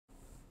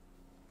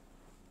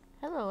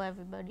Hello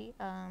everybody,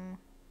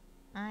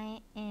 I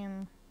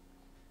am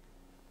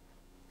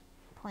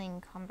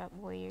playing Combat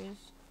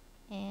Warriors,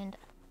 and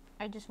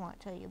I just want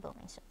to tell you about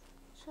myself.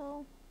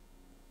 So,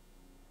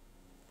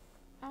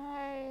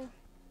 I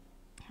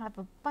have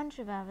a bunch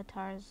of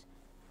avatars.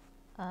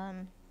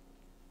 I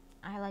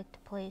like to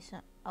play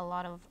a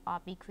lot of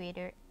Obby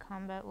Creator,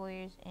 Combat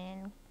Warriors,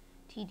 and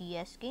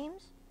TDS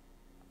games.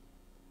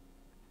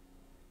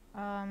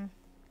 I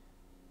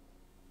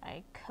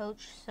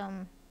coach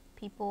some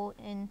people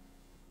in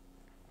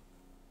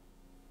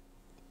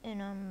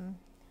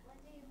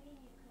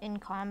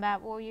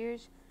Combat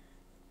Warriors.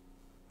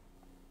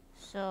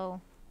 So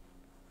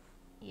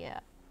yeah,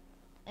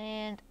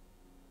 and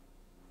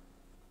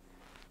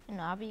in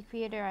Obby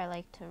Creator I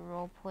like to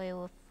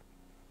roleplay with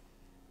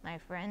my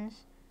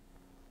friends.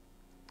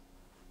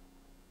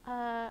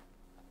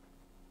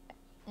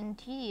 In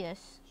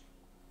TDS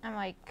I'm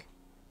like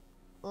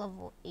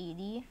level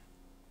 80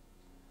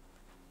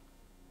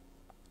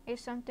 or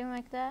something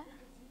like that.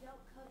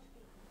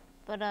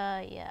 But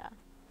yeah.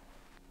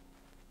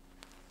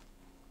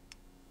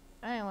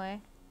 Anyway,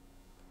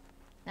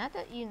 now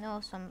that you know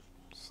some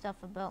stuff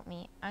about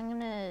me, I'm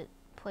gonna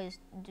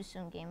do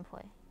some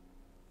gameplay.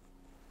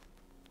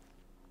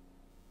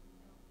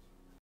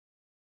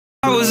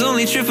 I was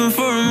only tripping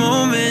for a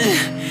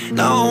moment.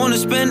 Now I wanna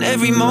spend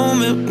every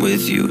moment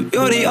with you.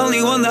 You're the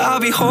only one that I'll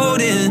be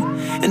holding,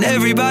 and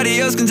everybody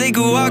else can take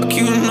a walk.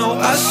 You know,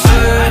 I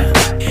swear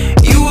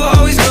you were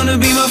always gonna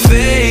be my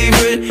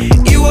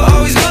favorite. You were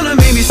always gonna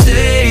make me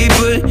stay.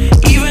 But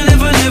even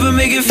if I never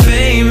make it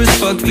famous,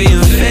 fuck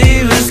being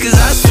famous. Cause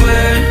I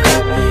swear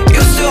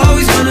you're still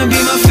always gonna be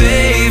my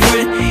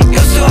favorite.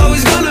 You're still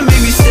always gonna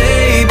make me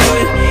stay.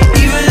 But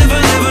even if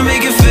I never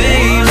make it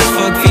famous,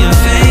 fuck being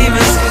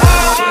famous. Cause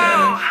I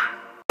swear.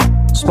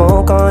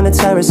 Smoke on the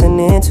terrace and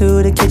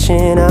into the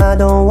kitchen. I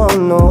don't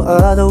want no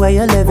other way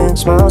of living.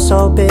 Smile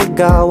so big,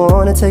 I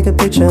wanna take a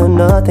picture.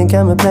 Nothing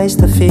can replace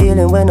the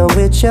feeling when I'm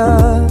with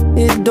ya.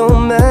 It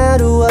don't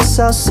matter what's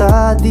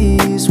outside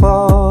these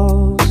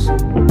walls.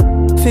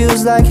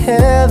 Feels like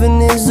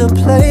heaven is a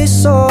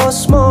place so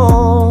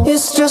small.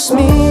 It's just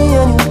me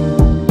and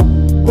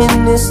you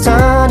in this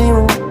tiny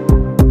room.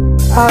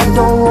 I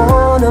don't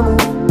wanna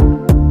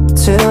move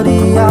till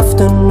the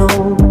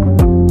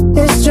afternoon.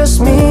 It's just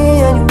me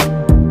and you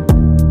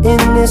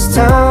in this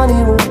tiny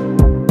room.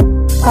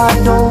 I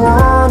don't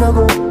wanna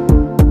go,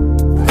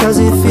 cause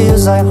it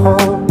feels like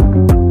home.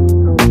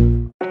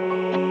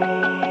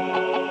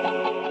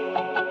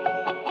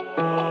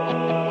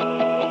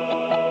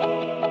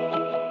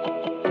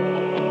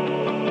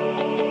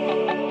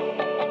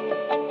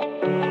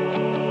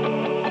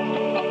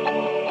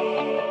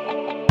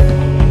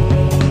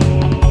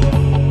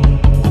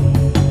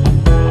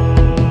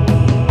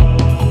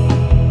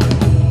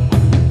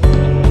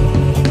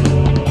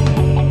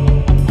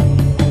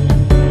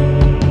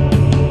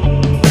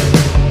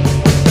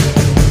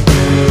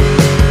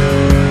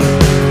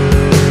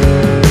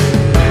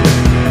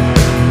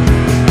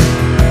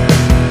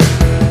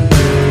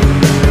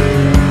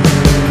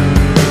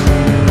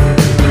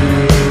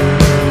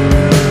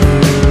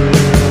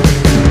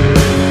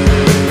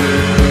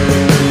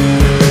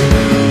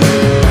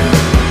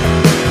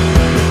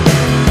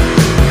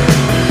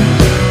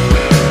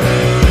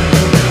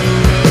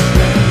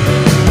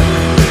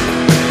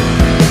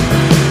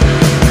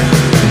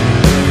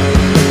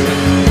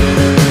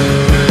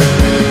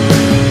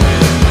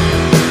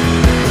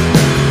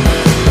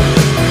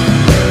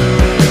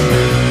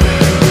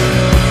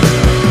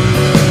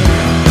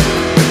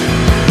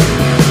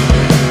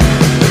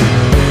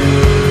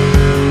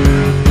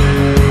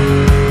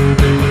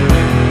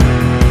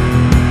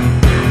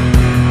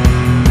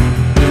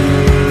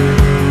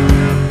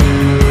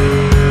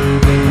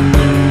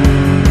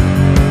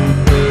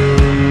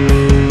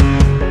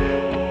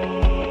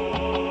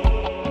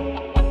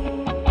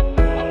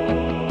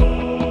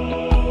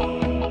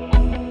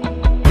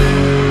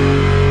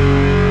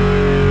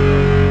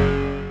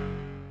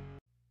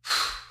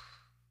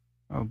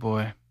 Oh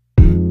boy.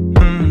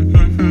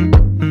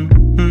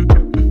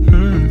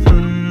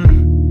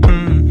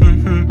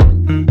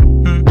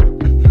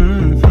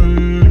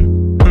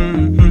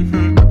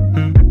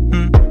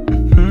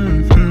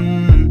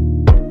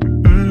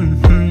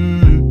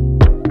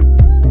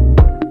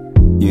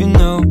 You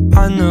know,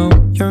 I know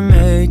you're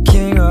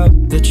making up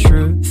the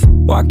truth.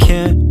 Why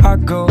can't I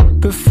go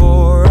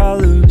before I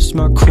lose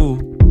my cool?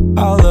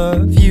 I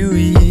love you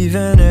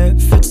even